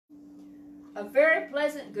A very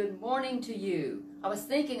pleasant good morning to you. I was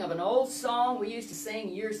thinking of an old song we used to sing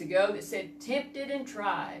years ago that said, tempted and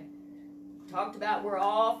tried. Talked about we're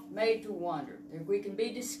all made to wonder, if we can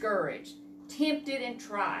be discouraged. Tempted and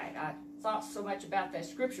tried. I thought so much about that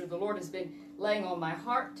scripture. The Lord has been laying on my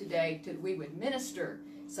heart today that we would minister.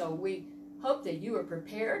 So we hope that you are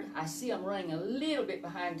prepared. I see I'm running a little bit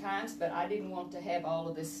behind times, but I didn't want to have all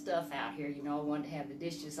of this stuff out here. You know, I wanted to have the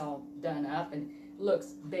dishes all done up and looks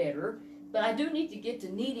better. But I do need to get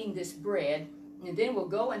to kneading this bread, and then we'll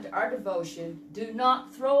go into our devotion. Do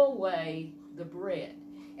not throw away the bread.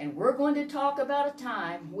 And we're going to talk about a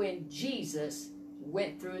time when Jesus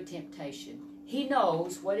went through a temptation. He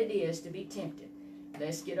knows what it is to be tempted.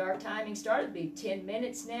 Let's get our timing started. It'll be 10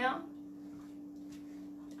 minutes now.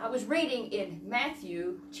 I was reading in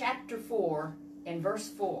Matthew chapter 4 and verse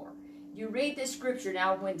 4. You read this scripture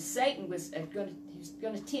now when Satan was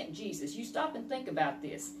going to tempt Jesus. You stop and think about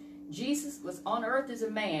this. Jesus was on earth as a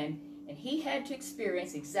man, and he had to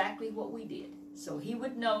experience exactly what we did. So he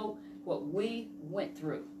would know what we went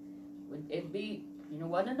through. It'd be,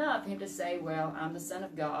 wasn't enough for him to say, well, I'm the Son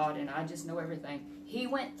of God, and I just know everything. He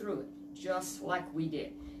went through it just like we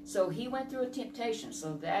did. So he went through a temptation.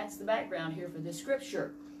 So that's the background here for this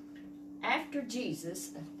scripture. After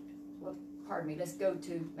Jesus, let's go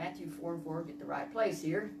to Matthew 4 and 4, get the right place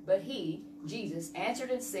here. But he, Jesus,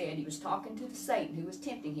 answered and said, he was talking to Satan who was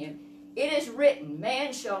tempting him, it is written,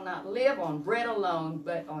 man shall not live on bread alone,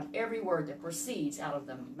 but on every word that proceeds out of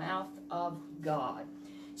the mouth of God.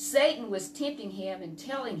 Satan was tempting him and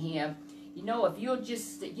telling him, if you'll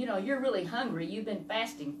just, you're really hungry, you've been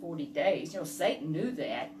fasting 40 days. Satan knew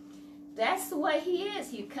that. That's the way he is.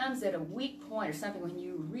 He comes at a weak point or something when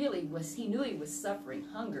he knew he was suffering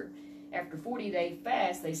hunger. After 40-day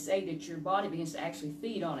fast, they say that your body begins to actually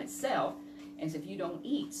feed on itself as if you don't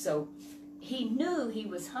eat. So he knew he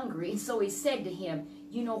was hungry, and so he said to him,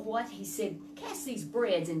 you know what? He said, cast these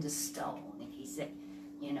breads into stone. And he said,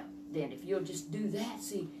 then if you'll just do that,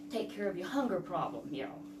 see, take care of your hunger problem,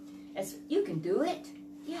 you can do it.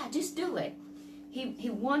 Yeah, just do it. He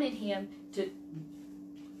wanted him to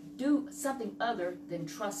do something other than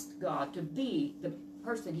trust God, to be the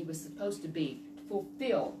person he was supposed to be, to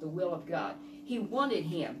fulfill the will of God. He wanted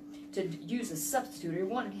him to use a substitute. He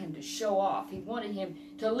wanted him to show off. He wanted him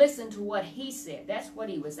to listen to what he said. That's what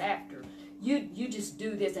he was after. You just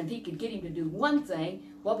do this, and if he could get him to do one thing,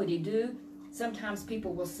 what would he do? Sometimes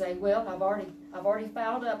people will say, well, I've already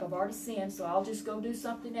fouled up, I've already sinned, so I'll just go do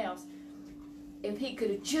something else. If he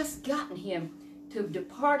could have just gotten him to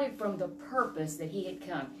depart from the purpose that he had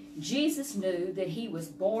come. Jesus knew that he was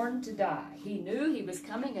born to die. He knew he was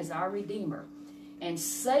coming as our Redeemer. And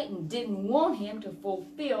Satan didn't want him to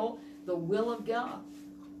fulfill the will of God.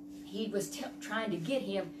 He was trying to get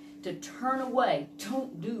him to turn away.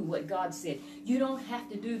 Don't do what God said. You don't have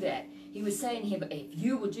to do that. He was saying to him, if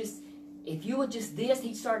you would just this,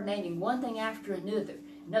 he started naming one thing after another.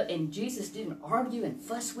 No, and Jesus didn't argue and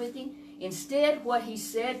fuss with him. Instead, what he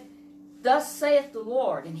said, thus saith the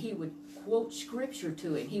Lord, and he would quote scripture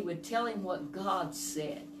to him. He would tell him what God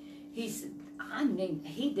said. He said,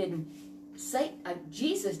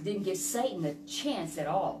 Jesus didn't give Satan a chance at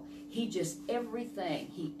all. Everything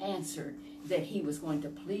he answered that he was going to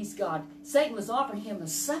please God. Satan was offering him a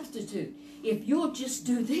substitute. If you'll just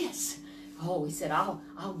do this. Oh, he said,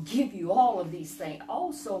 I'll give you all of these things.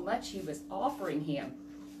 Oh, so much he was offering him.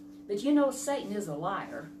 But Satan is a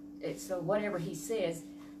liar. So whatever he says,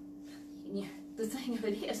 the thing of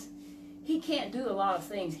it is, he can't do a lot of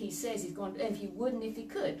things he says he's going to, and he wouldn't if he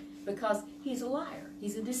could, because he's a liar.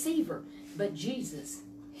 He's a deceiver. But Jesus,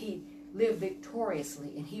 he lived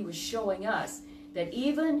victoriously, and he was showing us that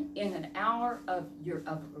even in an hour of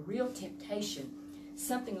real temptation,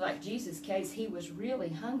 something like Jesus' case, he was really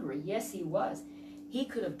hungry. Yes, he was. He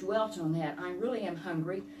could have dwelt on that. I really am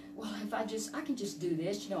hungry. Well, if I can just do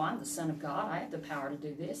this. I'm the Son of God. I have the power to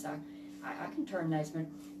do this. I can turn those.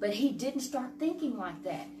 But he didn't start thinking like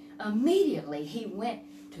that. Immediately, he went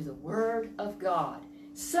to the Word of God.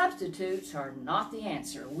 Substitutes are not the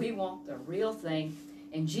answer. We want the real thing.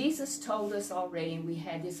 And Jesus told us already, and we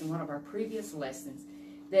had this in one of our previous lessons,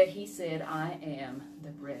 that he said, I am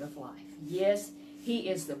the bread of life. Yes, he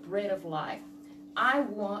is the bread of life. I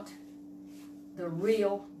want the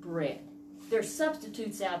real bread. There's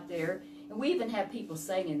substitutes out there, and we even have people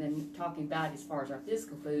saying and talking about as far as our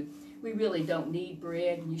physical food, we really don't need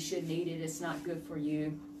bread, and you shouldn't eat it, it's not good for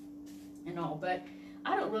you, and all. But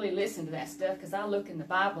I don't really listen to that stuff, because I look in the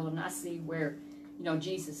Bible and I see where,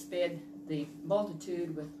 Jesus fed the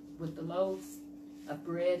multitude with the loaves of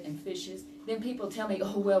bread and fishes. Then people tell me,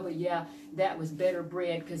 oh, well, but yeah, that was better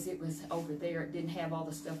bread because it was over there. It didn't have all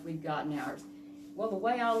the stuff we've got in ours. Well, the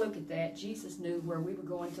way I look at that, Jesus knew where we were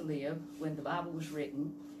going to live when the Bible was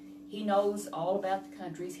written. He knows all about the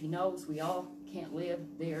countries. He knows we all can't live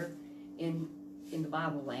there in the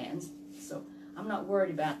Bible lands. So I'm not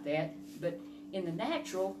worried about that. But in the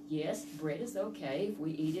natural, yes, bread is okay if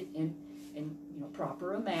we eat it in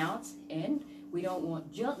proper amounts, and we don't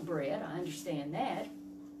want junk bread. I understand that.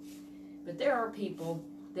 But there are people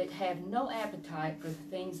that have no appetite for the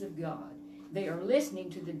things of God. They are listening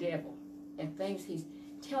to the devil and things he's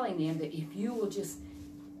telling them that if you will just,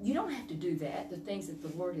 you don't have to do that, the things that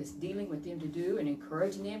the Lord is dealing with them to do and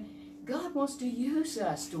encouraging them. God wants to use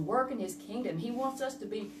us to work in his kingdom. He wants us to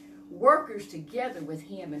be workers together with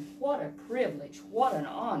him. And what a privilege, what an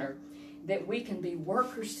honor that we can be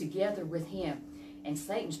workers together with him. And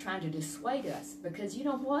Satan's trying to dissuade us because you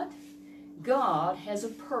know what? God has a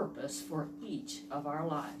purpose for each of our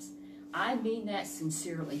lives. I mean that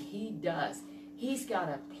sincerely. He does. He's got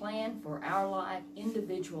a plan for our life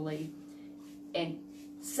individually. And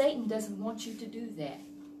Satan doesn't want you to do that.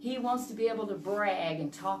 He wants to be able to brag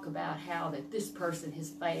and talk about how that this person has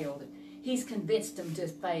failed. And he's convinced them to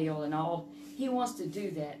fail and all. He wants to do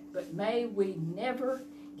that. But may we never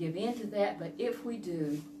give in to that. But if we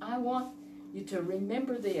do, I want you to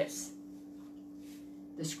remember this.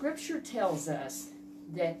 The scripture tells us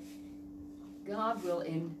that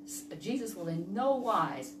Jesus will in no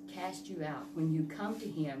wise cast you out when you come to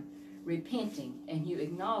him repenting and you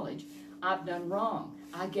acknowledge, I've done wrong.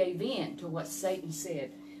 I gave in to what Satan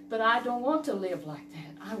said. But I don't want to live like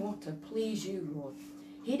that. I want to please you, Lord.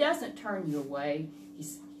 He doesn't turn you away. He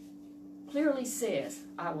clearly says,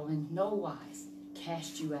 I will in no wise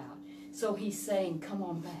cast you out. So he's saying, come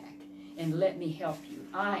on back and let me help you.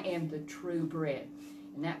 I am the true bread.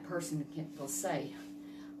 And that person will say,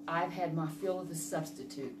 I've had my fill of the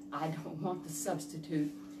substitute. I don't want the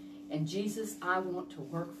substitute. And Jesus, I want to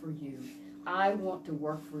work for you. I want to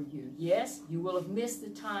work for you. Yes, you will have missed the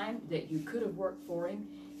time that you could have worked for him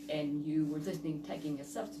and you were listening, taking a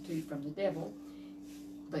substitute from the devil.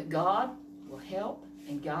 But God will help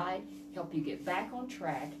and guide, help you get back on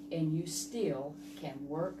track, and you still can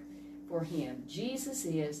work for him. Jesus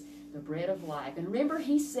is the bread of life. And remember,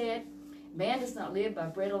 he said, man does not live by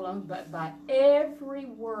bread alone, but by every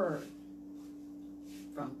word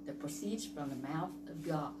that proceeds from the mouth of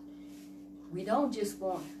God. We don't just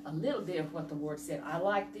want a little bit of what the Lord said. I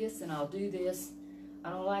like this and I'll do this. I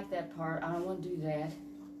don't like that part. I don't want to do that.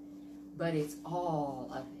 But it's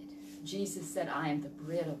all of it. Jesus said, I am the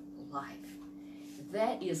bread of life.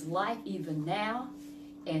 That is life even now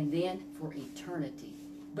and then for eternity.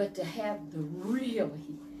 But to have the really,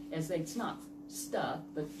 it's not stuff,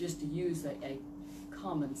 but just to use a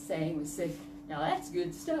common saying, we say, now that's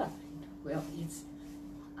good stuff. Well,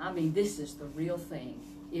 this is the real thing.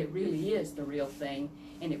 It really is the real thing,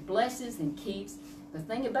 and it blesses and keeps. The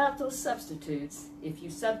thing about those substitutes, if you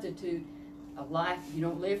substitute a life, you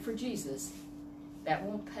don't live for Jesus, that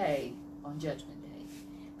won't pay on Judgment Day.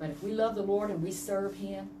 But if we love the Lord and we serve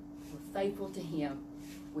him, we're faithful to him,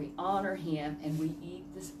 we honor him, and we eat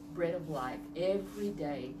this bread of life every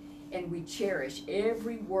day, and we cherish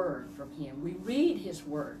every word from him. We read his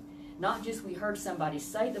word. Not just we heard somebody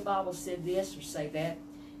say the Bible said this or say that,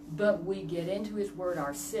 but we get into his word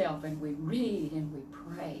ourselves and we read and we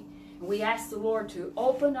pray. And we ask the Lord to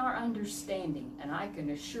open our understanding. And I can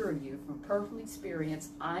assure you from personal experience,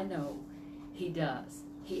 I know he does.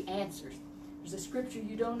 He answers. There's a scripture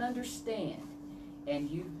you don't understand and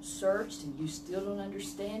you searched and you still don't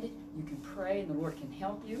understand it. You can pray and the Lord can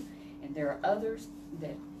help you. And there are others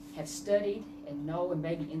that have studied and know and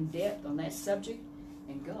maybe in depth on that subject.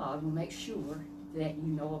 And God will make sure that you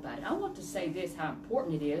know about it. I want to say this, how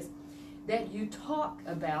important it is that you talk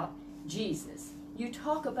about Jesus. You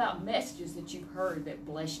talk about messages that you've heard that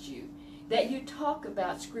blessed you. That you talk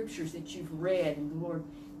about scriptures that you've read and the Lord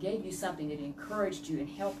gave you something that encouraged you and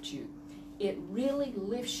helped you. It really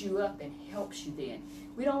lifts you up and helps you then.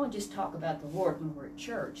 We don't want to just talk about the Lord when we're at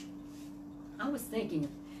church. I was thinking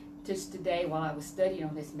just today while I was studying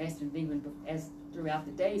on this message, and even as throughout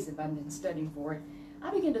the days that I've been studying for it, I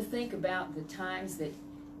began to think about the times that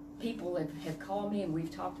people have called me and we've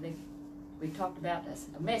talked about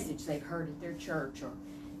a message they've heard at their church or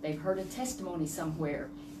they've heard a testimony somewhere,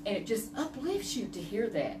 and it just uplifts you to hear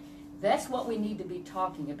that. That's what we need to be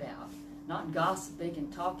talking about, not gossiping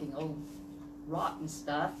and talking old rotten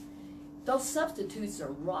stuff. Those substitutes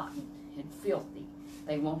are rotten and filthy.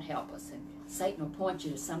 They won't help us. And Satan will point you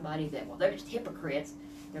to somebody that, well, they're just hypocrites.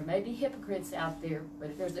 There may be hypocrites out there, but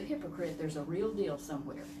if there's a hypocrite, there's a real deal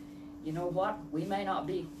somewhere. you know what? We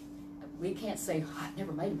can't say, I've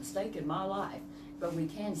never made a mistake in my life. But we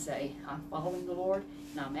can say, I'm following the Lord,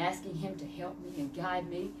 and I'm asking Him to help me and guide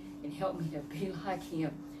me and help me to be like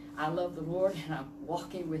Him. I love the Lord, and I'm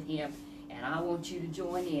walking with Him, and I want you to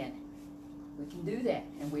join in. We can do that,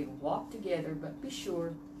 and we walk together, but be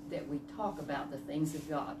sure that we talk about the things of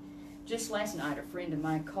God. Just last night, a friend of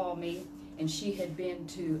mine called me, and she had been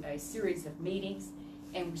to a series of meetings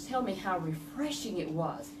and was telling me how refreshing it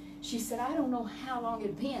was. She said, I don't know how long it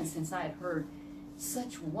had been since I had heard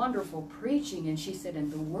such wonderful preaching, and she said,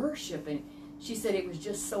 and the worship, and she said it was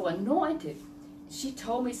just so anointed. She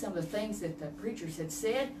told me some of the things that the preachers had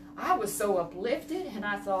said. I was so uplifted, and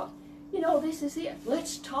I thought, you know, this is it.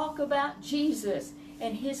 Let's talk about Jesus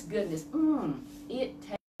and His goodness. It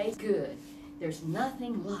tastes good. There's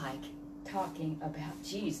nothing like talking about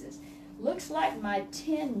Jesus. Looks like my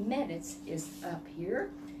 10 minutes is up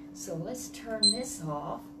here, so let's turn this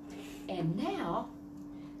off. And now,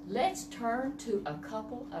 let's turn to a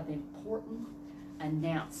couple of important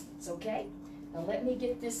announcements, okay? Now let me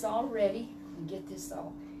get this all ready and get this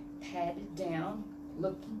all patted down,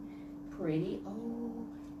 looking pretty.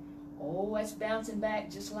 Oh, it's bouncing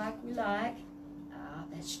back just like we like.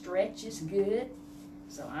 That stretch is good,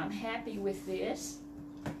 so I'm happy with this.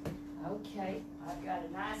 Okay, I've got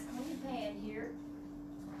a nice clean pan here.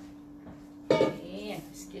 And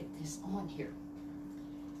let's get this on here.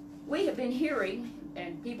 We have been hearing,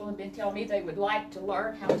 and people have been telling me they would like to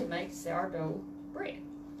learn how to make sourdough bread,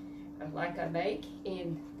 like I make,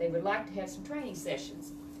 and they would like to have some training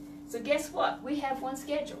sessions. So guess what? We have one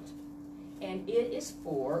scheduled, and it is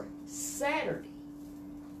for Saturday,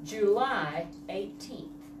 July 18th,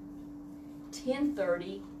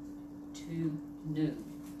 10:30 to noon.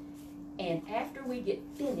 And after we get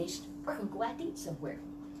finished, we're going to go out to eat somewhere.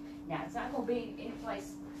 Now, it's not going to be any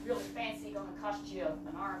place really fancy, going to cost you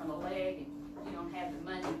an arm and a leg, and you don't have the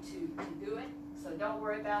money to do it. So don't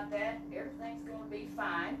worry about that. Everything's going to be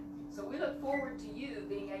fine. So we look forward to you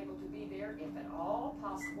being able to be there if at all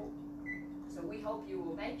possible. So we hope you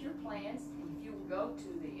will make your plans, and if you will go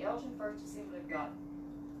to the Elgin First Assembly of God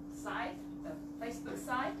site, the Facebook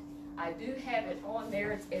site. I do have it on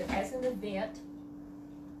there as an event.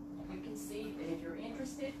 You can see that if you're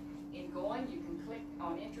interested in going, you can click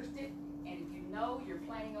on interested, and if you know you're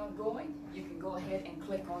planning on going, you can go ahead and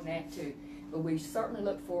click on that too. But we certainly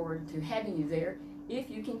look forward to having you there if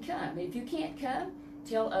you can come. If you can't come,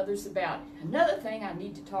 tell others about it. Another thing I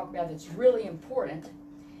need to talk about that's really important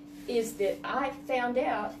is that I found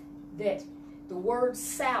out that the word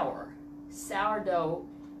sourdough,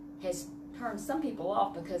 has turned some people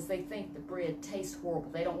off because they think the bread tastes horrible.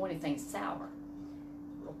 They don't want anything sour.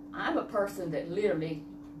 I'm a person that literally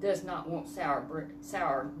does not want sour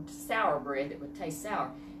bread that would taste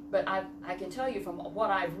sour. But I can tell you from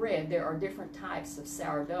what I've read, there are different types of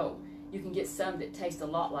sourdough. You can get some that taste a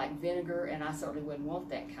lot like vinegar, and I certainly wouldn't want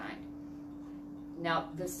that kind. Now,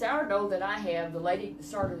 the sourdough that I have, the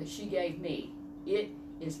starter that she gave me, it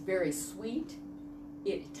is very sweet.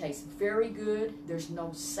 It tastes very good. There's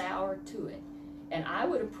no sour to it. And I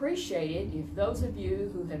would appreciate it if those of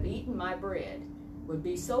you who have eaten my bread would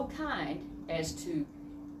be so kind as to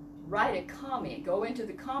write a comment, go into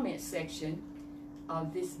the comment section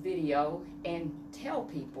of this video and tell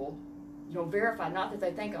people, you know, verify, not that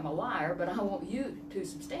they think I'm a liar, but I want you to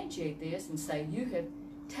substantiate this and say you have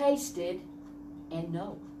tasted and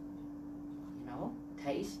know. You know,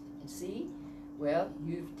 taste and see. Well,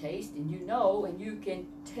 you've tasted and you know, and you can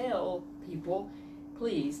tell people,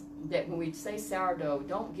 please, that when we say sourdough,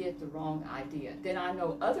 don't get the wrong idea. Then I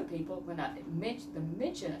know other people, when I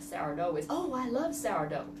mention a sourdough, is, oh, I love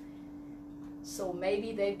sourdough. So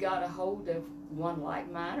maybe they've got a hold of one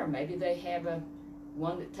like mine, or maybe they have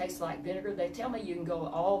one that tastes like vinegar. They tell me you can go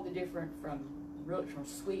all the different, from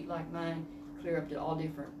sweet like mine, clear up to all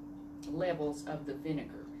different levels of the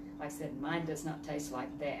vinegar. Like I said, mine does not taste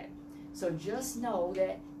like that. So just know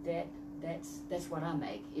that's what I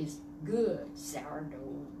make, is good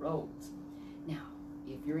sourdough rolls. Now,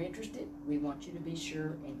 if you're interested, we want you to be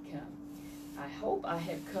sure and come. I hope I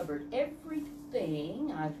have covered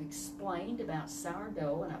everything I've explained about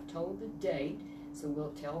sourdough, and I've told the date, so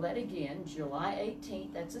we'll tell that again. July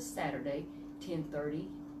 18th, that's a Saturday, 10:30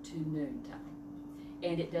 to noon time.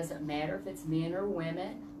 And it doesn't matter if it's men or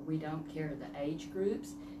women. We don't care the age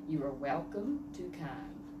groups. You are welcome to come.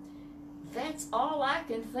 That's all I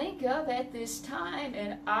can think of at this time,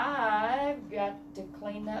 and I've got to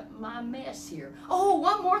clean up my mess here. Oh,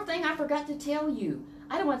 one more thing I forgot to tell you.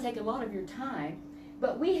 I don't want to take a lot of your time,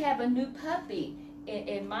 but we have a new puppy,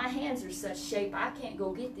 and my hands are such shape I can't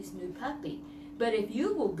go get this new puppy. But if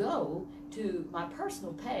you will go to my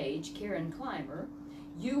personal page, Karen Clymer,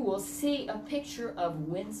 you will see a picture of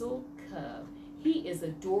Wenzel Cub. He is an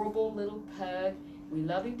adorable little pug. We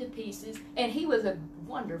love him to pieces, and he was a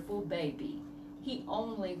wonderful baby. He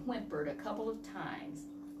only whimpered a couple of times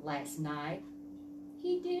last night.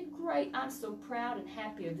 He did great. I'm so proud and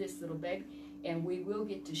happy of this little baby, and we will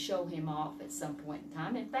get to show him off at some point in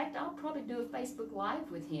time. In fact, I'll probably do a Facebook Live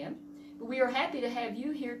with him. But we are happy to have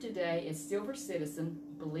you here today as Silver Citizen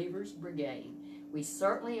Believers Brigade. We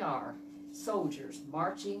certainly are soldiers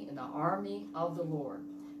marching in the army of the Lord.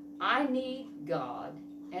 I need God,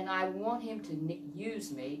 and I want him to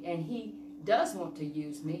use me, and he does want to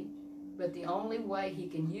use me, but the only way he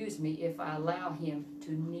can use me if I allow him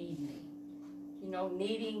to need me. You know,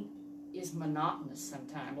 kneading is monotonous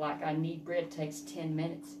sometimes. Like I knead bread, takes 10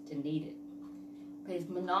 minutes to knead it. But it's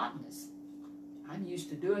monotonous. I'm used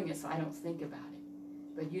to doing it, so I don't think about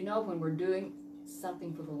it. But you know, when we're doing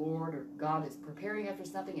something for the Lord, or God is preparing us for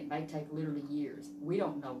something, it may take literally years. We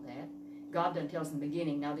don't know that. God doesn't tell us in the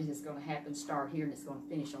beginning, now this is going to happen, start here, and it's going to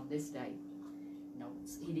finish on this day. No,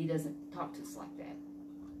 he doesn't talk to us like that.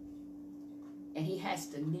 And he has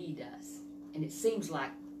to knead us. And it seems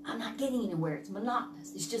like, I'm not getting anywhere. It's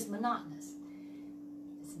monotonous. It's just monotonous.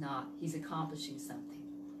 It's not. He's accomplishing something.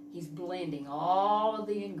 He's blending all of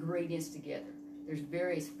the ingredients together. There's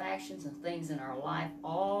various factions and things in our life,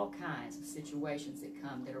 all kinds of situations that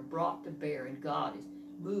come that are brought to bear, and God is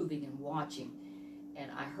moving and watching. And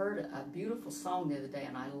I heard a beautiful song the other day,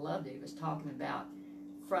 and I loved it. It was talking about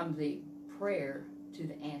from the prayer to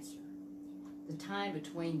the answer. The time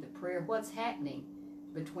between the prayer, what's happening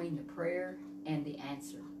between the prayer and the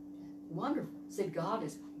answer. Wonderful. Said God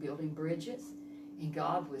is building bridges, and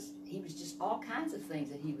he was just all kinds of things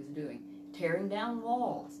that he was doing, tearing down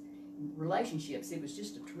walls, relationships. It was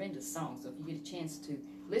just a tremendous song. So if you get a chance to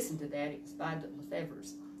listen to that, it was by the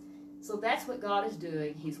Lefevres. So that's what God is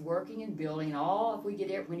doing. He's working and building, and when we get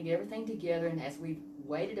everything together, and as we've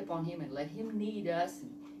waited upon him and let him knead us,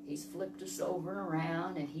 and he's flipped us over and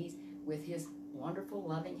around, and he's with his wonderful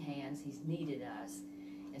loving hands, he's kneaded us.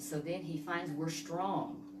 And so then he finds we're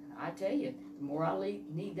strong. I tell you, the more I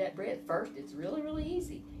knead that bread, first it's really, really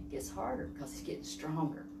easy. It gets harder because it's getting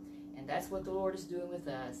stronger. And that's what the Lord is doing with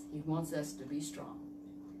us. He wants us to be strong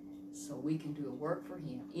so we can do a work for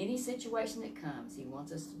him. Any situation that comes, he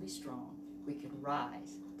wants us to be strong. We can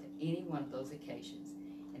rise to any one of those occasions.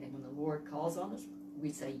 And then when the Lord calls on us,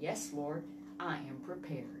 we say, yes, Lord, I am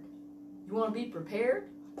prepared. You want to be prepared?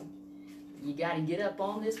 You got to get up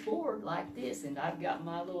on this board like this. And I've got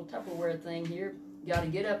my little Tupperware thing here. You got to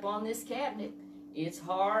get up on this cabinet. It's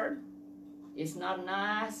hard. It's not a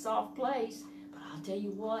nice, soft place. But I'll tell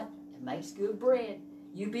you what, it makes good bread.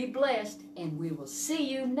 You be blessed, and we will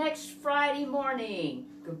see you next Friday morning.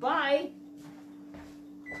 Goodbye.